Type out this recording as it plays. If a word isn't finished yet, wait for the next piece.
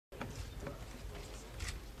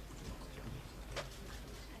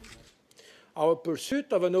Our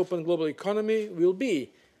pursuit of an open global economy will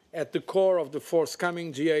be at the core of the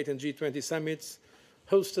forthcoming G8 and G20 summits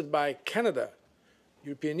hosted by Canada. The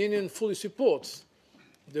European Union fully supports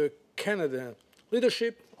the Canadian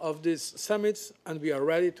leadership of these summits, and we are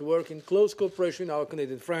ready to work in close cooperation with our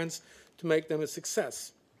Canadian friends to make them a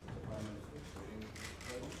success.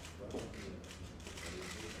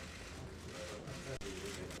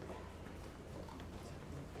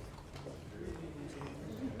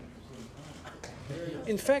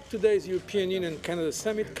 In fact, today's European Union-Canada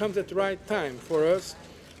summit comes at the right time for us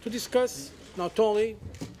to discuss not only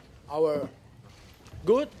our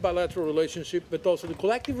good bilateral relationship, but also the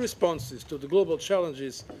collective responses to the global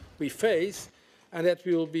challenges we face and that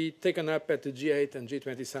will be taken up at the G8 and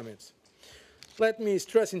G20 summits. Let me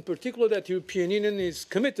stress in particular that the European Union is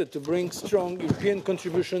committed to bring strong European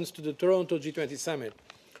contributions to the Toronto G20 summit.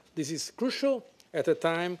 This is crucial at a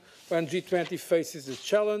time when G20 faces the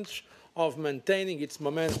challenge of maintaining its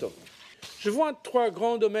momentum. Je vois trois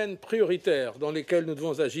grands domaines prioritaires dans lesquels nous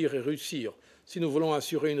devons agir et réussir si nous voulons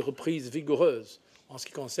assurer une reprise vigoureuse en ce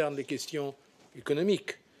qui concerne les questions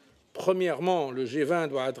économiques. Premièrement, le G20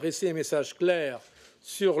 doit adresser un message clair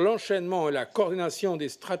sur l'enchaînement et la coordination des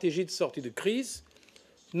stratégies de sortie de crise.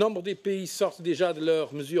 Nombre des pays sortent déjà de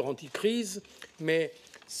leurs mesures anti-crise, mais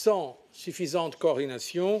sans suffisante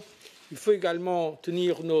coordination. Il faut également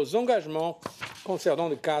tenir nos engagements concernant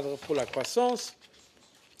le cadre pour la croissance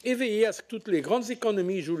et veiller à ce que toutes les grandes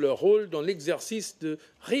économies jouent leur rôle dans l'exercice de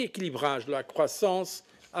rééquilibrage de la croissance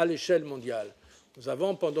à l'échelle mondiale. Nous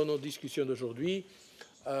avons, pendant nos discussions d'aujourd'hui,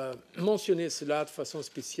 mentionné cela de façon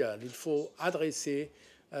spéciale. Il faut adresser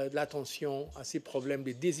de l'attention à ces problèmes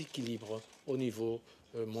de déséquilibre au niveau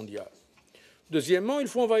mondial. Deuxièmement, il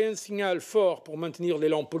faut envoyer un signal fort pour maintenir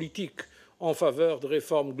l'élan politique en faveur de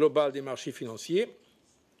réformes globales des marchés financiers.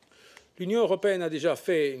 L'Union européenne a déjà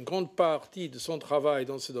fait une grande partie de son travail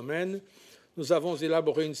dans ce domaine. Nous avons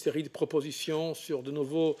élaboré une série de propositions sur de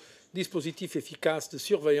nouveaux dispositifs efficaces de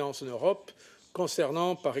surveillance en Europe,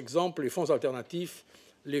 concernant par exemple les fonds alternatifs,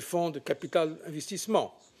 les fonds de capital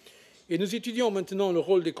investissement. Et nous étudions maintenant le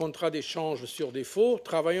rôle des contrats d'échange sur défaut,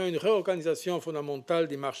 travaillant à une réorganisation fondamentale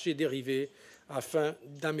des marchés dérivés afin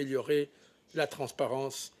d'améliorer la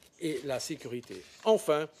transparence et la sécurité.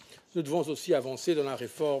 Enfin, nous devons aussi avancer dans la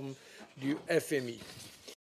réforme du FMI.